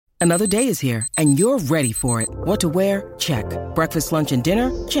Another day is here, and you're ready for it. What to wear? Check. Breakfast, lunch, and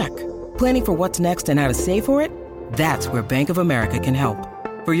dinner? Check. Planning for what's next and how to save for it? That's where Bank of America can help.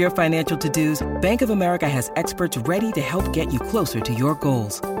 For your financial to-dos, Bank of America has experts ready to help get you closer to your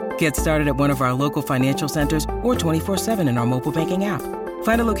goals. Get started at one of our local financial centers or 24/7 in our mobile banking app.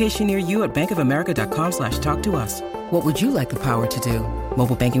 Find a location near you at bankofamerica.com/talktous. What would you like the power to do?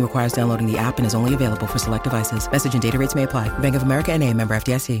 Mobile banking requires downloading the app and is only available for select devices. Message and data rates may apply. Bank of America N.A., member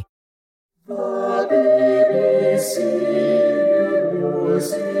FDIC. The BBC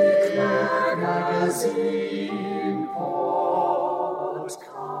Music Magazine Podcast.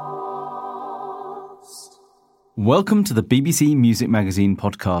 Welcome to the BBC Music Magazine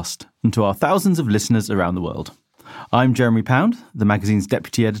podcast and to our thousands of listeners around the world. I'm Jeremy Pound, the magazine's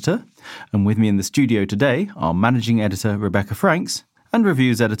deputy editor, and with me in the studio today are managing editor Rebecca Franks and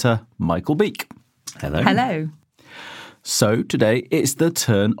reviews editor Michael Beek. Hello. Hello. So today it's the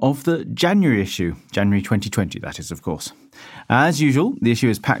turn of the January issue, January 2020 that is, of course. As usual, the issue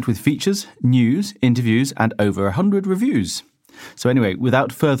is packed with features, news, interviews and over 100 reviews. So anyway,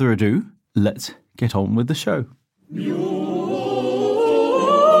 without further ado, let's get on with the show.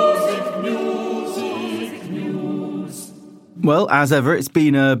 Well, as ever, it's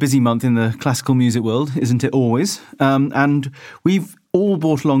been a busy month in the classical music world, isn't it always? And we've all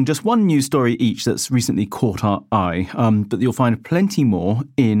brought along just one news story each that's recently caught our eye, but you'll find plenty more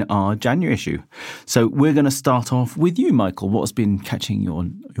in our January issue. So we're going to start off with you, Michael. What's been catching your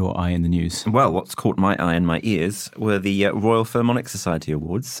eye in the news? Well, what's caught my eye and my ears were the Royal Philharmonic Society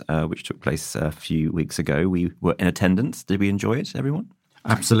Awards, which took place a few weeks ago. We were in attendance. Did we enjoy it, everyone?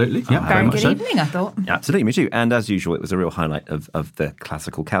 Absolutely. Yeah, very good evening, I thought. Absolutely, me too. And as usual, it was a real highlight of the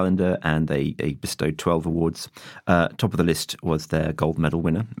classical calendar, and they bestowed 12 awards. Top of the list was their gold medal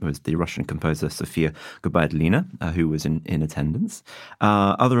winner. It was the Russian composer Sofia Gubaidulina, who was in attendance.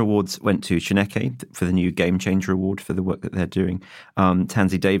 Other awards went to Shineke for the new Game Changer Award for the work that they're doing.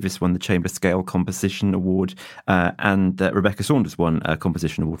 Tansy Davis won the Chamber Scale Composition Award, and Rebecca Saunders won a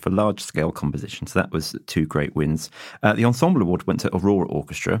Composition Award for Large Scale Composition. So that was two great wins. The Ensemble Award went to Aurora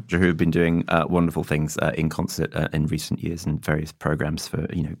Orchestra, who have been doing wonderful things in concert in recent years and various programs for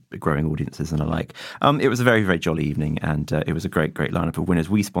growing audiences and the like. It was a very, very jolly evening, and it was a great lineup of winners.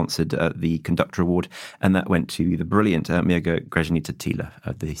 We sponsored the Conductor Award, and that went to the brilliant Mirga Grezhnita-Tila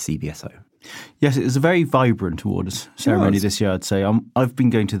of the CBSO. Yes, it was a very vibrant awards ceremony this year, I'd say. I've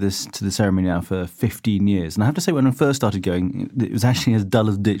been going to the ceremony now for 15 years, and I have to say, when I first started going, it was actually as dull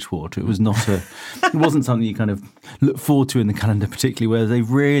as ditch water. It was not it wasn't something you kind of look forward to in the calendar particularly, where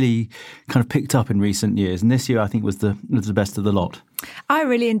they've really kind of picked up in recent years. And this year, I think, was the best of the lot. I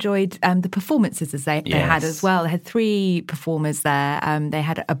really enjoyed the performances as they had as well. They had three performers there. They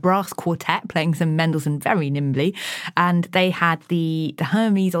had a brass quartet playing some Mendelssohn very nimbly, and they had the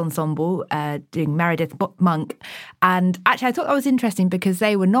Hermes Ensemble doing Meredith Monk. And actually, I thought that was interesting because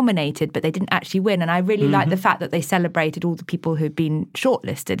they were nominated, but they didn't actually win. And I really liked the fact that they celebrated all the people who'd been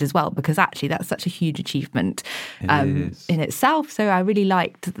shortlisted as well, because actually that's such a huge achievement in itself. So I really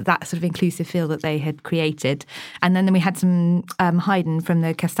liked that sort of inclusive feel that they had created. And then we had some Haydn from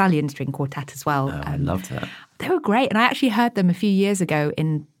the Castalian String Quartet as well. I loved that. They were great. And I actually heard them a few years ago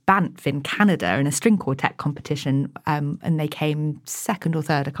in Banff in Canada in a string quartet competition, and they came second or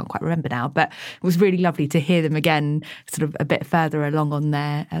third, I can't quite remember now, but it was really lovely to hear them again sort of a bit further along on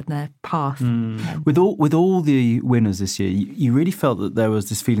their path. With all the winners this year, you really felt that there was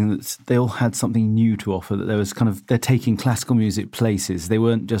this feeling that they all had something new to offer, that there was they're taking classical music places. They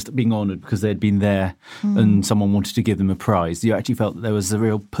weren't just being honoured because they'd been there and someone wanted to give them a prize. You actually felt that there was a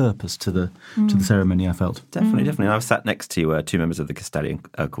real purpose to the ceremony, I felt. Definitely. I was sat next to two members of the Castalian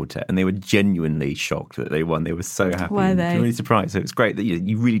Quartet, and they were genuinely shocked that they won. They were so happy. Were they? Really surprised. So it's great that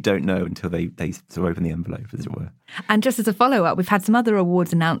you really don't know until they sort of open the envelope, as it were. And just as a follow-up, we've had some other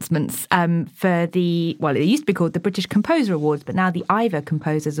awards announcements for it used to be called the British Composer Awards, but now the Ivor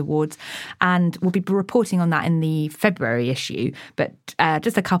Composers Awards, and we'll be reporting on that in the February issue. But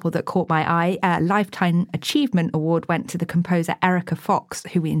just a couple that caught my eye. Lifetime Achievement Award went to the composer Erica Fox,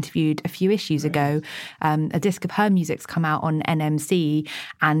 who we interviewed a few issues ago. A disc of her music's come out on NMC,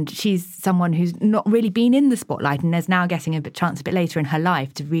 and she's someone who's not really been in the spotlight and is now getting a chance a bit later in her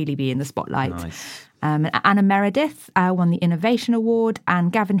life to really be in the spotlight. Nice. Anna Meredith won the Innovation Award,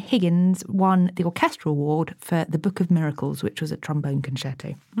 and Gavin Higgins won the Orchestral Award for The Book of Miracles, which was a trombone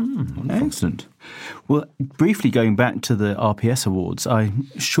concerto. Excellent. Well, briefly going back to the RPS Awards,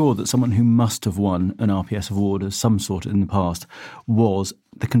 I'm sure that someone who must have won an RPS award of some sort in the past was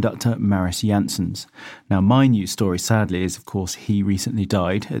the conductor Mariss Jansons. Now, my news story, sadly, is, of course, he recently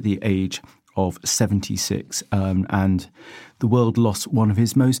died at the age of 76, and the world lost one of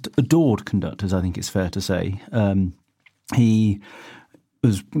his most adored conductors, I think it's fair to say. He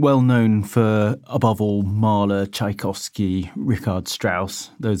was well known for, above all, Mahler, Tchaikovsky, Richard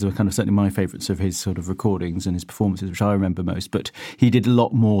Strauss. Those are kind of certainly my favourites of his sort of recordings and his performances, which I remember most. But he did a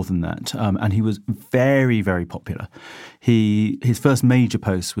lot more than that, and he was very, very popular. His first major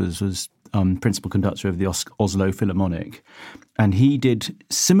post was principal conductor of the Oslo Philharmonic, and he did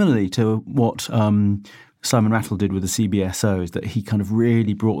similarly to what Simon Rattle did with the CBSO, is that he kind of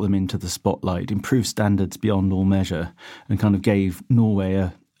really brought them into the spotlight, improved standards beyond all measure, and kind of gave Norway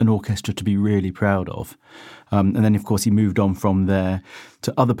an orchestra to be really proud of. And then, of course, he moved on from there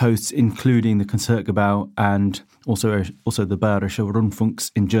to other posts, including the Concertgebouw and also the Bayerische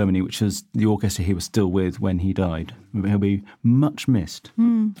Rundfunks in Germany, which is the orchestra he was still with when he died. He'll be much missed.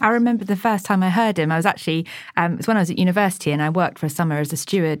 I remember the first time I heard him, I was actually, it was when I was at university, and I worked for a summer as a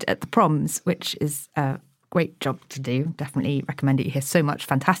steward at the Proms, which is great job to do. Definitely recommend it. You hear so much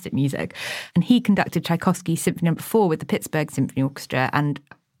fantastic music. And he conducted Tchaikovsky's Symphony No. 4 with the Pittsburgh Symphony Orchestra. And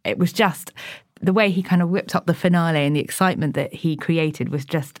it was just the way he kind of whipped up the finale, and the excitement that he created was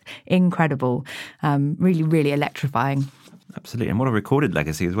just incredible. Really, really electrifying. Absolutely. And what a recorded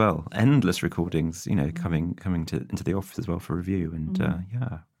legacy as well. Endless recordings, coming into the office as well for review. And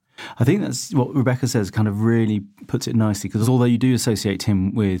yeah. I think that's what Rebecca says kind of really puts it nicely, because although you do associate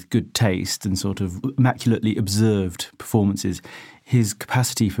him with good taste and sort of immaculately observed performances, his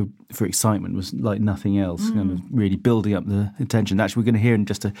capacity for excitement was like nothing else, kind of really building up the attention. Actually, we're going to hear in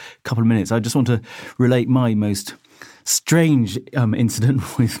just a couple of minutes. I just want to relate my most strange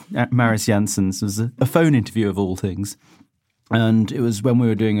incident with Mariss Jansons. It was a phone interview of all things. And it was when we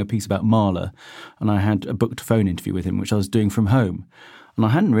were doing a piece about Mahler, and I had a booked phone interview with him, which I was doing from home. And I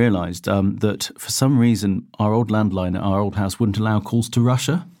hadn't realised that for some reason our old landline at our old house wouldn't allow calls to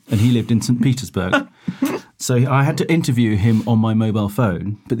Russia, and he lived in St. Petersburg. So I had to interview him on my mobile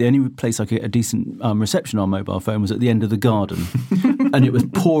phone, but the only place I could get a decent reception on mobile phone was at the end of the garden, and it was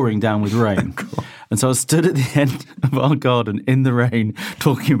pouring down with rain. And so I stood at the end of our garden in the rain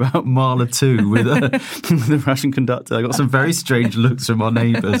talking about Mahler 2 with the Russian conductor. I got some very strange looks from our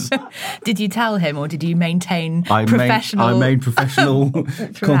neighbours. Did you tell him, or did you maintain professional? I made professional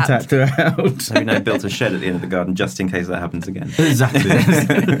contact throughout. So I built a shed at the end of the garden just in case that happens again. Exactly.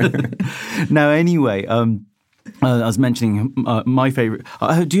 Now, anyway, I was mentioning my favourite.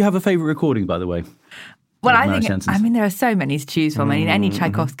 Do you have a favourite recording, by the way? Well, I mean, there are so many to choose from. I mean, any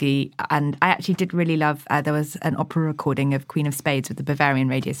Tchaikovsky, and I actually did really love, there was an opera recording of Queen of Spades with the Bavarian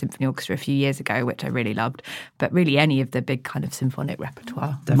Radio Symphony Orchestra a few years ago, which I really loved. But really, any of the big kind of symphonic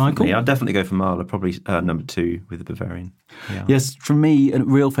repertoire. Definitely. I'd definitely go for Mahler, probably number 2 with the Bavarian. Yeah. Yes, for me, a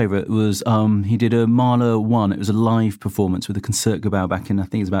real favourite was he did a Mahler 1. It was a live performance with the Concertgebouw back in, I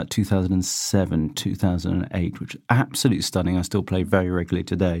think it was about 2007, 2008, which is absolutely stunning. I still play very regularly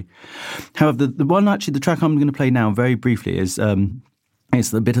today. However, the one, actually, the track I'm going to play now very briefly is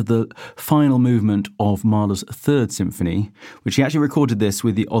it's a bit of the final movement of Mahler's 3rd Symphony, which he actually recorded this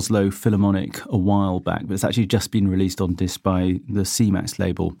with the Oslo Philharmonic a while back, but it's actually just been released on disc by the CMAX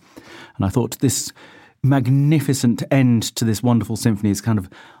label. And I thought this magnificent end to this wonderful symphony is kind of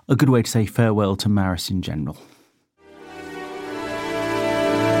a good way to say farewell to Mariss in general.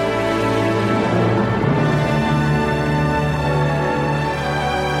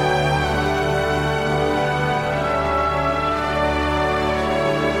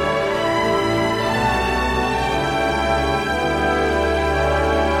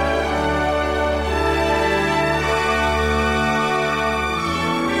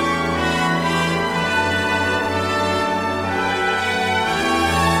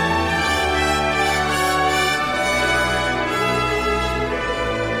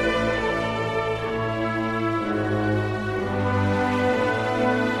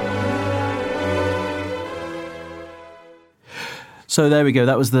 So there we go.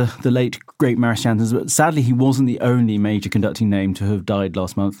 That was the late, great Mariss Jansons. But sadly, he wasn't the only major conducting name to have died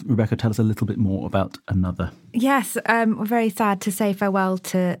last month. Rebecca, tell us a little bit more about another. Yes, we're very sad to say farewell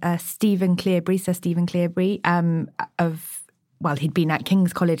to Sir Stephen Clearbury, he'd been at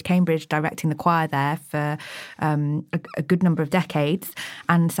King's College, Cambridge, directing the choir there for a good number of decades.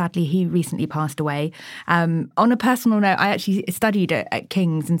 And sadly, he recently passed away. On a personal note, I actually studied at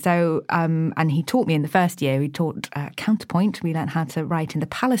King's. And so, and he taught me in the first year, he taught counterpoint. We learned how to write in the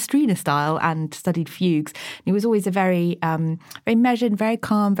Palestrina style and studied fugues. And he was always a very measured, very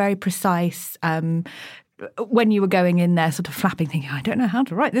calm, very precise, when you were going in there sort of flapping, thinking, I don't know how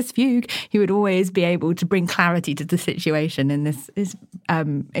to write this fugue, he would always be able to bring clarity to the situation in this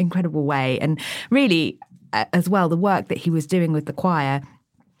incredible way. And really, as well, the work that he was doing with the choir,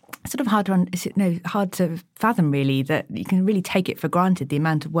 sort of hard to fathom, really, that you can really take it for granted, the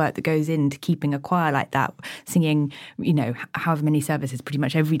amount of work that goes into keeping a choir like that, singing, however many services pretty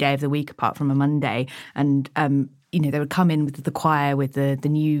much every day of the week apart from a Monday. And, they would come in with the choir, with the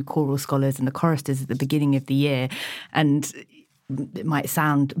new choral scholars and the choristers at the beginning of the year. And it might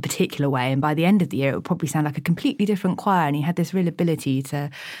sound a particular way. And by the end of the year, it would probably sound like a completely different choir. And he had this real ability to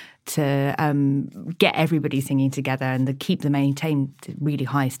get everybody singing together and to keep them maintained to really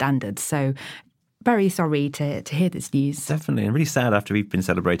high standards. So very sorry to hear this news. Definitely, and really sad after we've been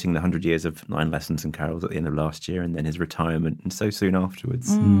celebrating the 100 years of Nine Lessons and Carols at the end of last year, and then his retirement, and so soon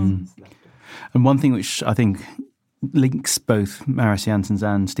afterwards. And one thing which I think links both Mariss Jansons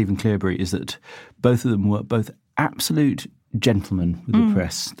and Stephen Clearbury is that both of them were both absolute gentlemen with the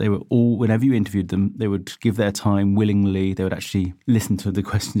press. They were all, whenever you interviewed them, they would give their time willingly. They would actually listen to the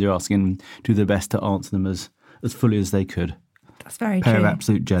questions you're asking and do their best to answer them as fully as they could. That's very Pair true. of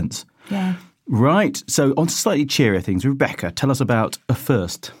absolute gents. Yeah. Right, so on to slightly cheerier things. Rebecca, tell us about a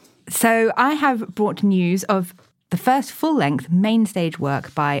first. So I have brought news of the first full-length main stage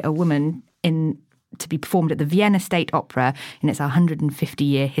work by a woman to be performed at the Vienna State Opera in its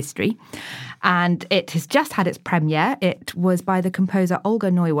 150-year history. And it has just had its premiere. It was by the composer Olga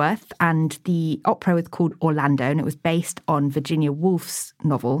Neuwirth, and the opera was called Orlando, and it was based on Virginia Woolf's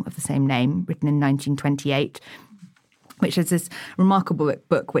novel of the same name, written in 1928, which is this remarkable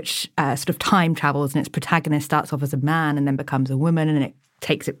book which sort of time travels, and its protagonist starts off as a man and then becomes a woman, and it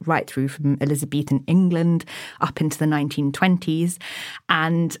takes it right through from Elizabethan England up into the 1920s.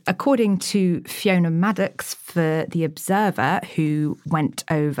 And according to Fiona Maddox for The Observer, who went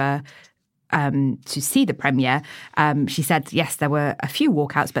over to see the premiere, she said, yes, there were a few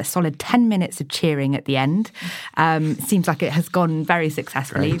walkouts, but a solid 10 minutes of cheering at the end. Seems like it has gone very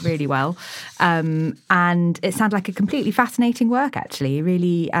successfully, really well. And it sounds like a completely fascinating work, actually,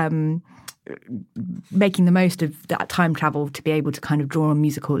 really making the most of that time travel to be able to kind of draw on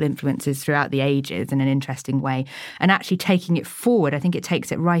musical influences throughout the ages in an interesting way, and actually taking it forward. I think it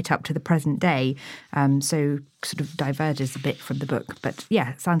takes it right up to the present day, so sort of diverges a bit from the book. But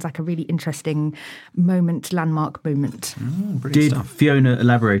yeah, it sounds like a really interesting moment, landmark moment. Did Fiona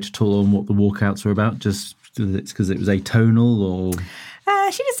elaborate at all on what the walkouts were about? Just because it was atonal, or?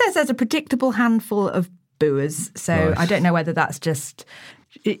 She just says there's a predictable handful of booers, so right. I don't know whether that's just...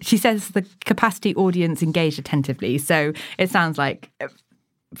 She says the capacity audience engaged attentively. So it sounds like,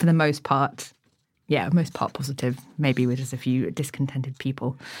 for the most part positive, maybe with just a few discontented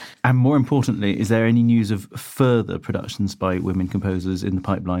people. And more importantly, is there any news of further productions by women composers in the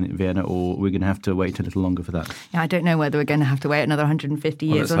pipeline at Vienna, or we're going to have to wait a little longer for that? Yeah, I don't know whether we're going to have to wait another 150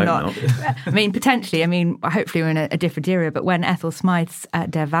 years or not. I mean, potentially. I mean, hopefully we're in a different era, but when Ethel Smythe's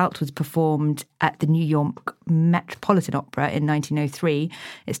Der Welt was performed at the New York Metropolitan Opera in 1903,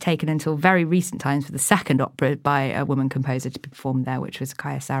 it's taken until very recent times for the second opera by a woman composer to be performed there, which was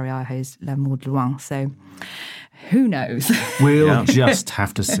Kaya Sariaho's L'amour de loin. So who knows? We'll just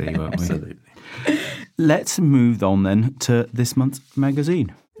have to see, won't we? Absolutely. Let's move on then to this month's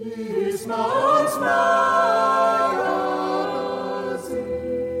magazine. This month's magazine.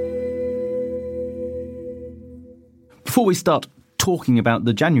 Before we start talking about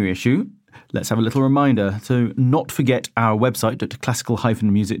the January issue, let's have a little reminder to not forget our website at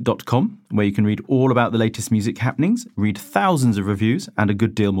classical-music.com, where you can read all about the latest music happenings, read thousands of reviews and a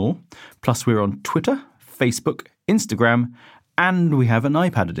good deal more. Plus, we're on Twitter, Facebook, Instagram, and we have an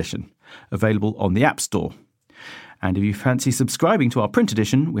iPad edition available on the App Store. And if you fancy subscribing to our print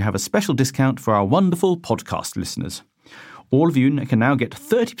edition, we have a special discount for our wonderful podcast listeners. All of you can now get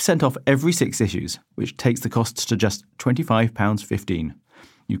 30% off every 6 issues, which takes the costs to just £25.15.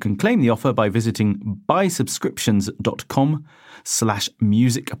 You can claim the offer by visiting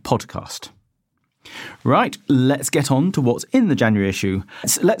buysubscriptions.com/musicpodcast. Right, let's get on to what's in the January issue.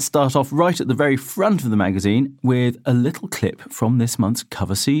 Let's start off right at the very front of the magazine with a little clip from this month's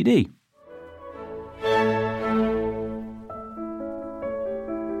cover CD.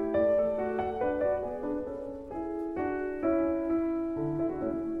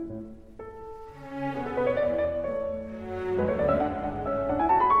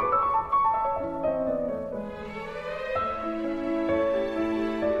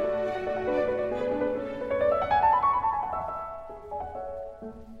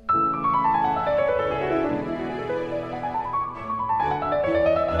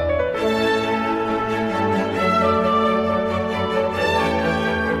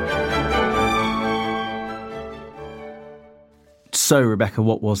 So, Rebecca,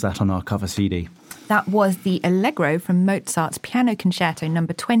 what was that on our cover CD? That was the Allegro from Mozart's Piano Concerto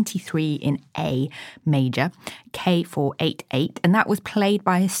number 23 in A major, K488, and that was played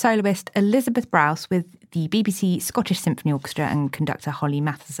by soloist Elizabeth Browse with the BBC Scottish Symphony Orchestra and conductor Holly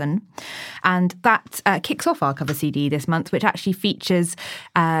Matheson. And that kicks off our cover CD this month, which actually features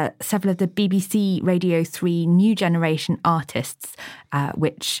several of the BBC Radio 3 New Generation artists,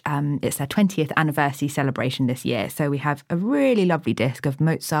 which it's their 20th anniversary celebration this year. So we have a really lovely disc of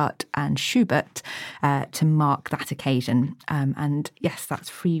Mozart and Schubert to mark that occasion. And yes, that's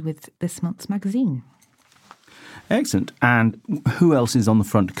free with this month's magazine. Excellent. And who else is on the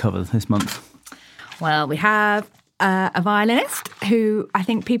front cover this month? Well, we have a violinist who I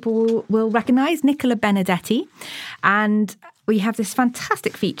think people will recognise, Nicola Benedetti. And we have this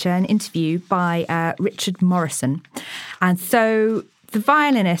fantastic feature, an interview by Richard Morrison. And so the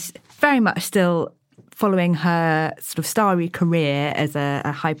violinist, very much still following her sort of starry career as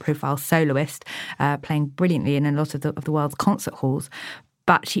a high-profile soloist, playing brilliantly in a lot of the world's concert halls.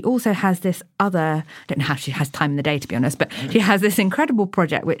 But she also has this other, I don't know how she has time in the day, to be honest, but she has this incredible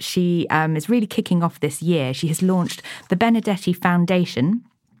project which she is really kicking off this year. She has launched the Benedetti Foundation,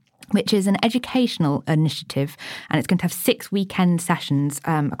 which is an educational initiative, and it's going to have 6 weekend sessions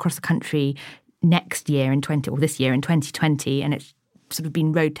across the country this year in 2020, and it's sort of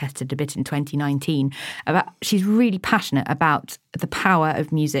been road tested a bit in 2019. She's really passionate about the power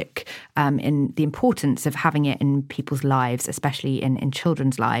of music, in the importance of having it in people's lives, especially in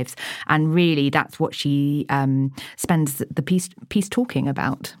children's lives. And really, that's what she spends the piece talking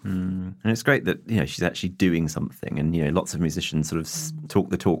about. And it's great that she's actually doing something. And lots of musicians sort of talk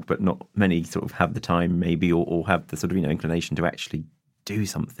the talk, but not many sort of have the time, maybe, or have the sort of inclination to actually do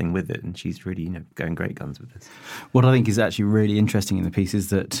something with it, and she's really going great guns with this. What I think is actually really interesting in the piece is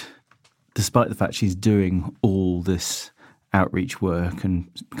that despite the fact she's doing all this outreach work and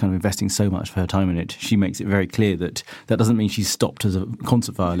kind of investing so much of her time in it, she makes it very clear that doesn't mean she's stopped as a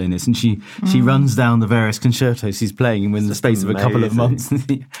concert violinist, and she runs down the various concertos she's playing in the space of a couple of months.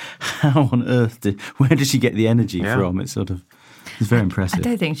 How on earth where does she get the energy from? It's very impressive. I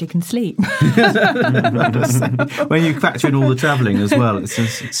don't think she can sleep. When you factor in all the travelling as well, it's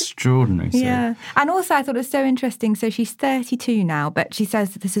just extraordinary. So. Yeah. And also I thought it was so interesting. So she's 32 now, but she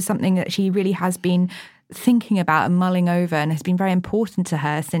says that this is something that she really has been thinking about and mulling over and has been very important to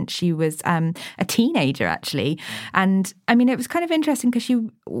her since she was a teenager, actually. And I mean, it was kind of interesting because she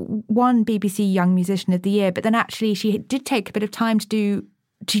won BBC Young Musician of the Year, but then actually she did take a bit of time to do.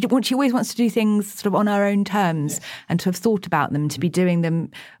 She always wants to do things sort of on her own terms and to have thought about them, to be doing them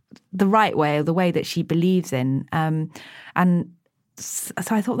the right way or the way that she believes in. And so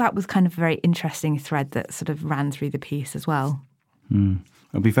I thought that was kind of a very interesting thread that sort of ran through the piece as well.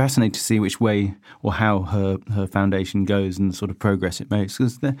 It'll be fascinating to see which way or how her foundation goes and the sort of progress it makes.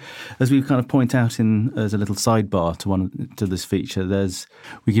 Because as we kind of point out as a little sidebar to this feature,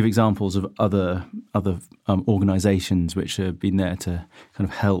 we give examples of other organisations which have been there to kind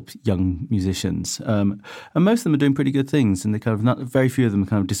of help young musicians, and most of them are doing pretty good things, and very few of them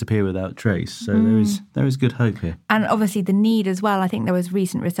kind of disappear without trace. So there is good hope here, and obviously the need as well. I think there was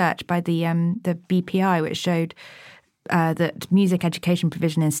recent research by the BPI which showed that music education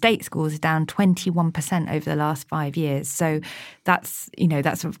provision in state schools is down 21% over the last 5 years. So that's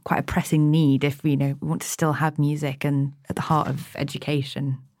quite a pressing need if we want to still have music and at the heart of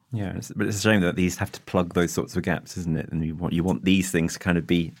education. Yeah, but it's a shame that these have to plug those sorts of gaps, isn't it? And you want these things to kind of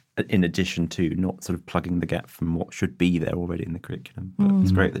be in addition to, not sort of plugging the gap from what should be there already in the curriculum. But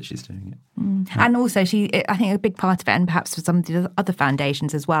it's great that she's doing it. And also, I think a big part of it, and perhaps for some of the other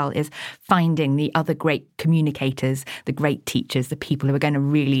foundations as well, is finding the other great communicators, the great teachers, the people who are going to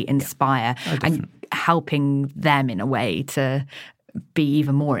really inspire and helping them in a way to be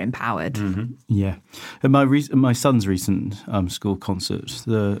even more empowered. Yeah. At my son's recent school concert,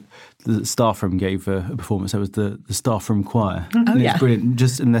 the staff room gave a performance. That was the staff room choir. Oh, yeah. It was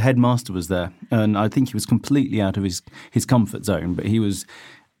brilliant. And the headmaster was there. And I think he was completely out of his comfort zone, but he was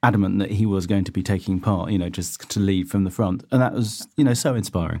adamant that he was going to be taking part, just to lead from the front. And that was, so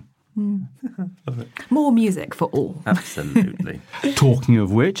inspiring. More music for all. Absolutely. Talking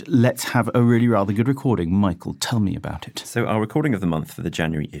of which, let's have a really rather good recording. Michael, tell me about it. So our recording of the month for the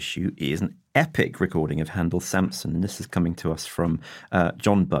January issue is an epic recording of Handel's Samson, and this is coming to us from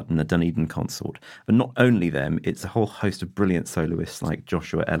John Button, the Dunedin Consort. But not only them, it's a whole host of brilliant soloists like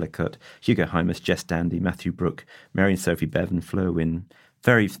Joshua Ellicott, Hugo Hymas, Jess Dandy, Matthew Brooke, Mary and Sophie Bevan, Flo Wynne.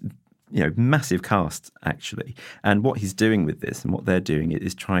 Very massive cast, actually. And what he's doing with this and what they're doing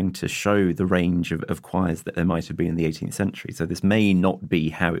is trying to show the range of choirs that there might have been in the 18th century. So this may not be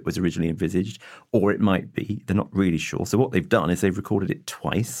how it was originally envisaged, or it might be. They're not really sure. So what they've done is they've recorded it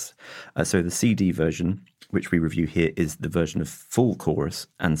twice. So the CD version, which we review here, is the version of full chorus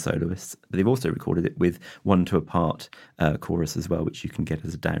and soloists. But they've also recorded it with 1-2-a-part chorus as well, which you can get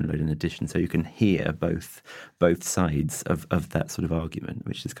as a download in addition. So you can hear both sides of that sort of argument,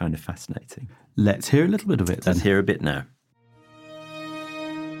 which is kind of fascinating. Let's hear a little bit of it then. Let's hear a bit now.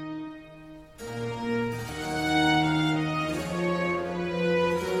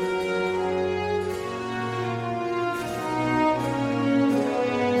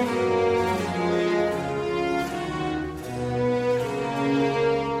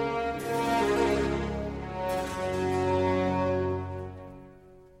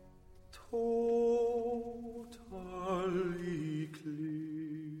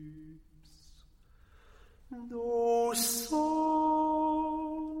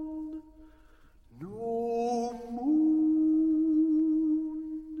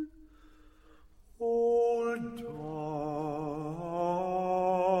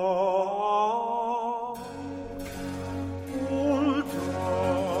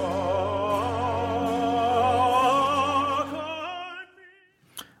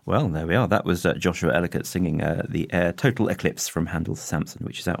 Well, there we are. That was Joshua Ellicott singing the air Total Eclipse from Handel's Samson,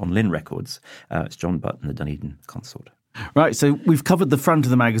 which is out on Lynn Records. It's John Butt and the Dunedin Consort. Right, so we've covered the front of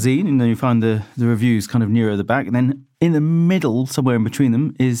the magazine, and then you find the reviews kind of nearer the back. And then in the middle, somewhere in between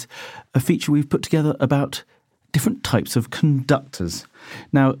them, is a feature we've put together about different types of conductors.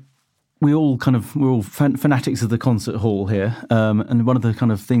 Now, we're all fanatics of the concert hall here, and one of the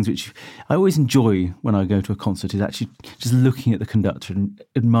kind of things which I always enjoy when I go to a concert is actually just looking at the conductor and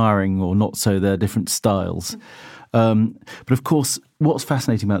admiring, or not so, their different styles. But of course, what's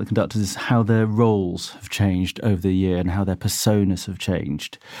fascinating about the conductors is how their roles have changed over the year and how their personas have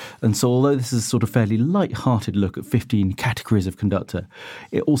changed. And so although this is a sort of fairly light-hearted look at 15 categories of conductor,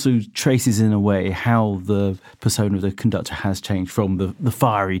 it also traces in a way how the persona of the conductor has changed from the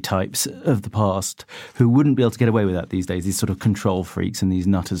fiery types of the past who wouldn't be able to get away with that these days, these sort of control freaks and these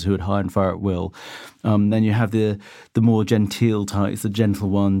nutters who would hire and fire at will. Then you have the more genteel types, the gentle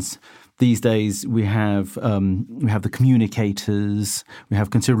ones. These days we have the communicators. We have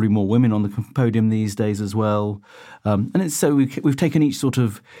considerably more women on the podium these days as well, and it's so we've taken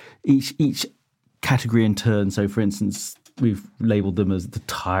each category in turn. So, for instance, we've labelled them as the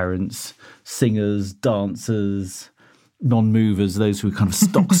tyrants, singers, dancers, non-movers, those who are kind of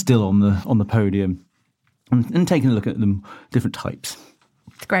stock still on the podium, and taking a look at them, different types.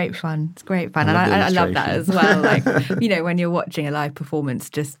 It's great fun. And I love that as well. Like, when you're watching a live performance,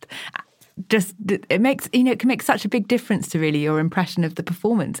 just it makes, it can make such a big difference to really your impression of the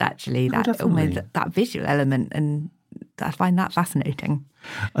performance, actually, that visual element. And I find that fascinating.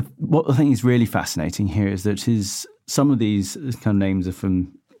 What I think is really fascinating here is that some of these kind of names are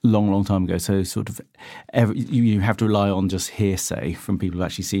from long time ago. So sort of you have to rely on just hearsay from people who've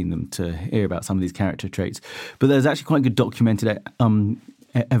actually seen them to hear about some of these character traits. But there's actually quite good documented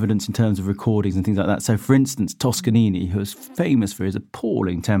evidence in terms of recordings and things like that. So, for instance, Toscanini, who is famous for his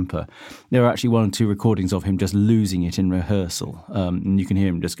appalling temper, there are actually 1 or 2 recordings of him just losing it in rehearsal, and you can hear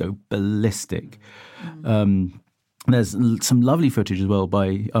him just go ballistic. There's some lovely footage as well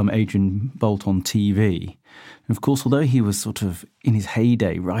by Adrian Bolt on TV. And of course, although he was sort of in his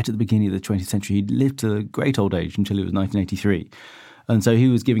heyday right at the beginning of the 20th century, he lived to a great old age until it was 1983. And so he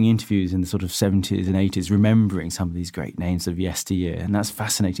was giving interviews in the sort of 70s and 80s, remembering some of these great names of yesteryear. And that's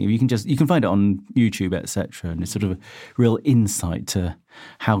fascinating. You can find it on YouTube, etc. And it's sort of a real insight to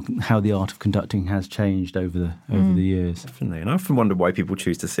how the art of conducting has changed over the years. Definitely. And I often wonder why people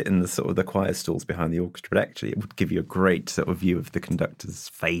choose to sit in the sort of the choir stalls behind the orchestra. But actually, it would give you a great sort of view of the conductor's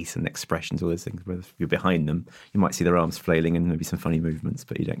face and expressions, all those things. Whereas if you're behind them, you might see their arms flailing and maybe some funny movements,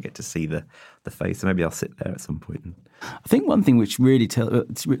 but you don't get to see the face. So maybe I'll sit there at some point. I think one thing which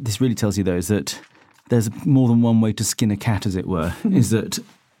this really tells you, though, is that there's more than one way to skin a cat, as it were, is that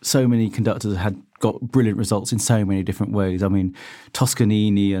so many conductors had got brilliant results in so many different ways. I mean,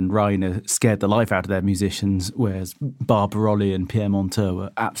 Toscanini and Reiner scared the life out of their musicians, whereas Barbarolli and Pierre Monteux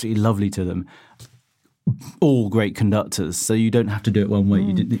were absolutely lovely to them. All great conductors, so you don't have to do it one way.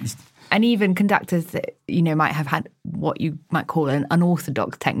 And even conductors that, might have had what you might call an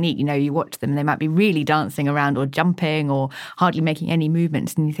unorthodox technique. You watch them, they might be really dancing around or jumping or hardly making any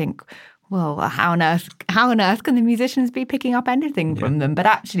movements, and you think, well, how on earth can the musicians be picking up anything from them? But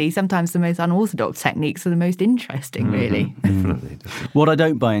actually, sometimes the most unorthodox techniques are the most interesting, really. Definitely. What I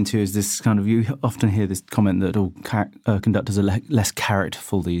don't buy into is this kind of, you often hear this comment that all conductors are less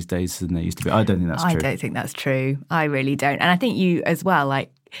characterful these days than they used to be. I don't think that's true. I don't think that's true. I really don't. And I think you as well,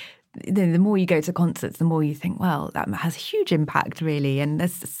 like, the more you go to concerts, the more you think, well, that has a huge impact, really. And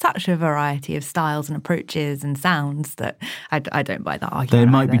there's such a variety of styles and approaches and sounds that I don't buy that argument. There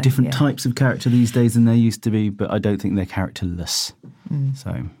might be different types of character these days than there used to be, but I don't think they're characterless.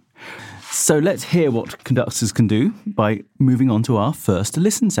 So let's hear what conductors can do by moving on to our first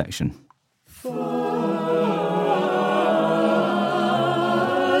listen section.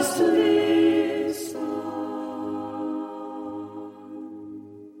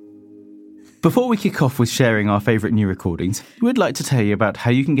 Before we kick off with sharing our favourite new recordings, we'd like to tell you about how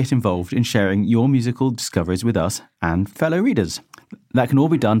you can get involved in sharing your musical discoveries with us and fellow readers. That can all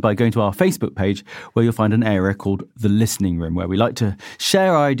be done by going to our Facebook page, where you'll find an area called The Listening Room, where we like to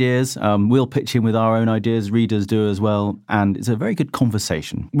share our ideas. We'll pitch in with our own ideas, readers do as well, and it's a very good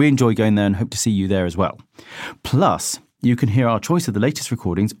conversation. We enjoy going there and hope to see you there as well. Plus, you can hear our choice of the latest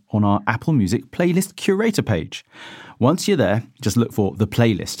recordings on our Apple Music playlist curator page. Once you're there, just look for the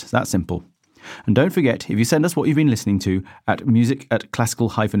playlist. That's simple. And don't forget, if you send us what you've been listening to at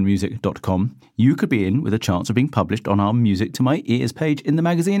music@classical-music.com, you could be in with a chance of being published on our Music to My Ears page in the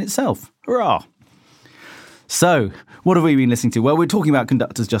magazine itself. Hurrah! So, what have we been listening to? Well, we're talking about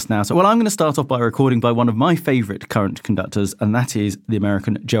conductors just now. So, I'm going to start off by recording by one of my favourite current conductors, and that is the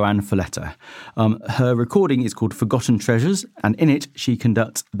American JoAnn Falletta. Her recording is called Forgotten Treasures, and in it, she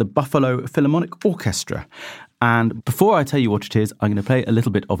conducts the Buffalo Philharmonic Orchestra. And before I tell you what it is, I'm going to play a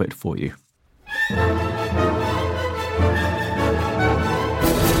little bit of it for you.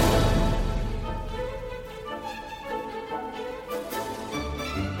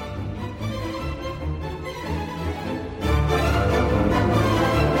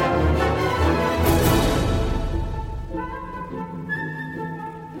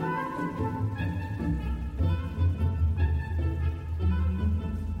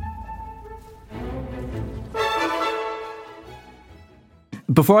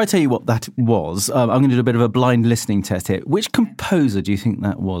 Before I tell you what that was, I'm going to do a bit of a blind listening test here. Which composer do you think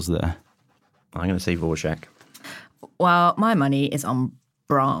that was there? I'm going to say Dvorak. Well, my money is on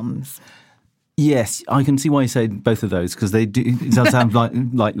Brahms. Yes, I can see why you say both of those, because they do. It does sound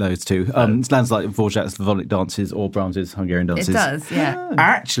like those two. It sounds like Dvorak's Slavonic dances or Brahms's Hungarian dances. It does, yeah.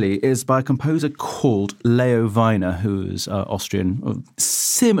 Actually, it's by a composer called Leo Weiner, who is Austrian,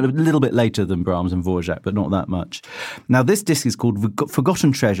 similar, a little bit later than Brahms and Dvorak, but not that much. Now, this disc is called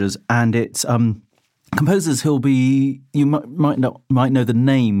Forgotten Treasures, and it's composers who'll be, you might know the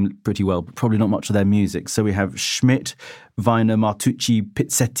name pretty well, but probably not much of their music. So we have Schmidt, Weiner, Martucci,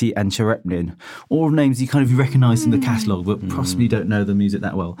 Pizzetti and Cherepnin. All names you kind of recognise in the catalogue, but possibly don't know the music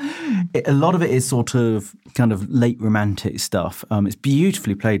that well. A lot of it is sort of kind of late romantic stuff. It's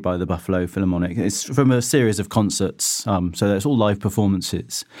beautifully played by the Buffalo Philharmonic. It's from a series of concerts, so it's all live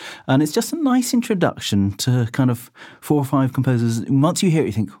performances. And it's just a nice introduction to kind of 4 or 5 composers. Once you hear it,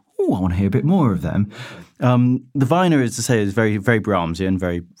 you think, oh, I want to hear a bit more of them. The Weiner, as I say, is very, very Brahmsian,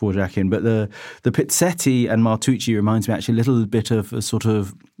 very Dvorakian, but the Pizzetti and Martucci reminds me actually a little bit of a sort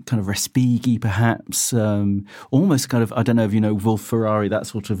of kind of Respighi, perhaps, almost kind of, I don't know if you know Wolf Ferrari, that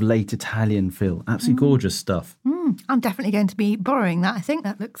sort of late Italian feel. Absolutely gorgeous stuff. I'm definitely going to be borrowing that. I think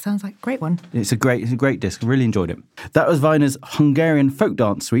that sounds like a great one. It's a great disc. I really enjoyed it. That was Weiner's Hungarian folk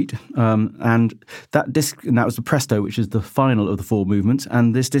dance suite, and that disc, and that was the Presto, which is the final of the 4 movements.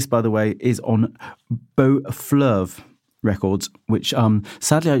 And this disc, by the way, is on Beau Fleuve Records, which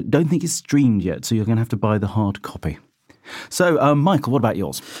sadly I don't think is streamed yet, so you're going to have to buy the hard copy. So, Michael, what about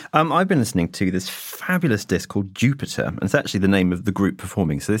yours? I've been listening to this fabulous disc called Jupiter, and it's actually the name of the group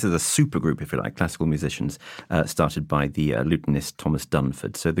performing. So this is a super group, if you like, classical musicians, started by the lutenist Thomas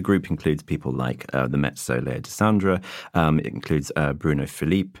Dunford. So the group includes people like the mezzo Leo de Sandra, it includes Bruno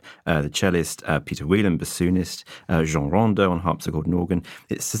Philippe, the cellist, Peter Whelan, bassoonist, Jean Rondeau on harpsichord and organ.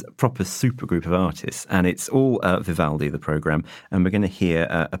 It's a proper super group of artists, and it's all Vivaldi, the programme. And we're going to hear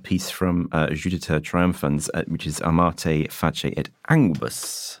a piece from Jupiter Triumphans, which is Amate Face et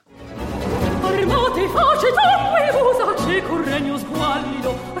Angubus. Armate face tanguibus, aceco regno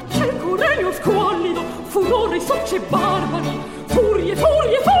squallido, furore socce barbari, furie,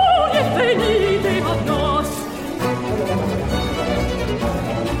 venite a nos.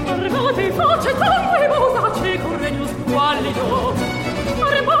 Armate face tanguibus, aceco regno squallido,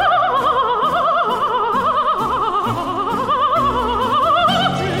 furie,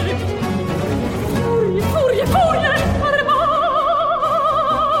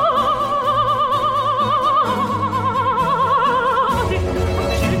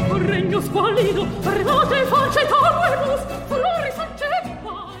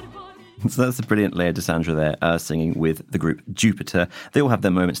 So that's the brilliant Leah DeSandra there singing with the group Jupiter. They all have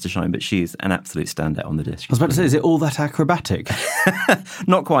their moments to shine, but she's an absolute standout on the disc. I was about to say, is it all that acrobatic?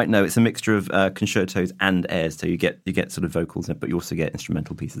 Not quite, no. It's a mixture of concertos and airs, so you get sort of vocals, but you also get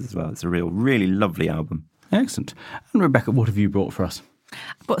instrumental pieces as well. It's a really lovely album. Excellent. And Rebecca, what have you brought for us?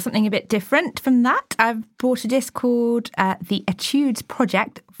 I brought something a bit different from that. I've brought a disc called The Etudes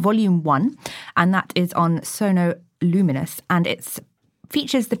Project, Volume 1, and that is on Sono Luminous, and it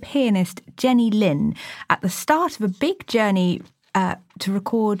features the pianist Jenny Lin at the start of a big journey to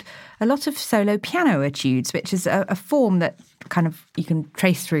record a lot of solo piano etudes, which is a form that kind of you can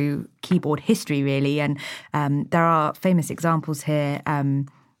trace through keyboard history, really, and there are famous examples here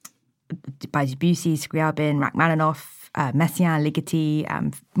by Debussy, Scriabin, Rachmaninoff, Messiaen, Ligeti,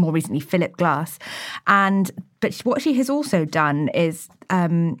 more recently Philip Glass. But what she has also done is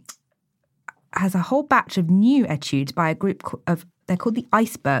has a whole batch of new etudes by a group they're called the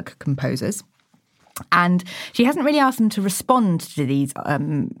Iceberg Composers. And she hasn't really asked them to respond to these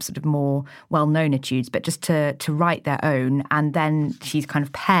sort of more well-known etudes, but just to write their own. And then she's kind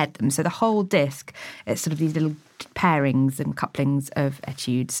of paired them. So the whole disc, it's sort of these little pairings and couplings of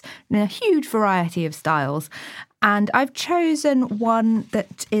etudes in a huge variety of styles. And I've chosen one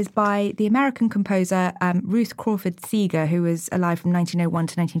that is by the American composer Ruth Crawford Seeger, who was alive from 1901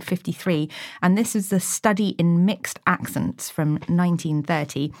 to 1953. And this is the Study in Mixed Accents from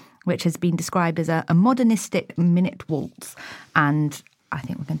 1930, which has been described as a modernistic minute waltz. And I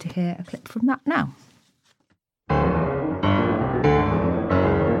think we're going to hear a clip from that now.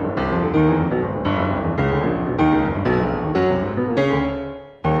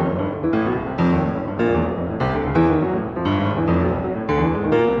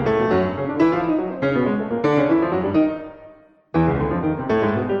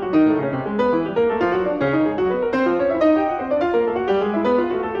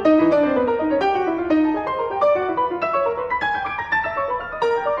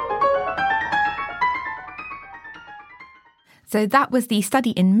 So that was the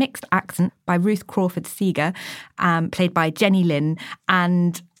Study in Mixed Accent by Ruth Crawford Seeger, played by Jenny Lin.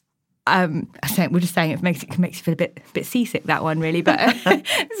 And we're just saying it makes you feel a bit seasick, that one, really. But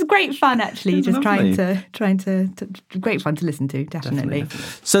it's great fun, actually. It's just lovely. trying to great fun to listen to, definitely.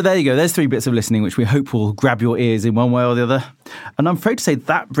 So there you go. There's 3 bits of listening, which we hope will grab your ears in one way or the other. And I'm afraid to say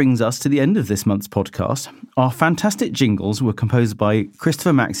that brings us to the end of this month's podcast. Our fantastic jingles were composed by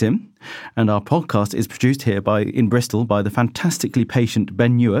Christopher Maxim, and our podcast is produced here in Bristol by the fantastically patient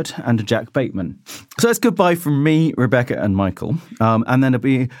Ben Ewart and Jack Bateman. So it's goodbye from me, Rebecca and Michael. And then there'll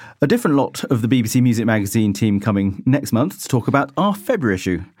be a different lot of the BBC Music Magazine team coming next month to talk about our February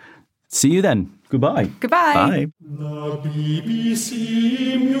issue. See you then. Goodbye. Goodbye. Bye. The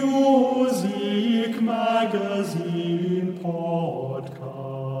BBC Music Magazine Podcast.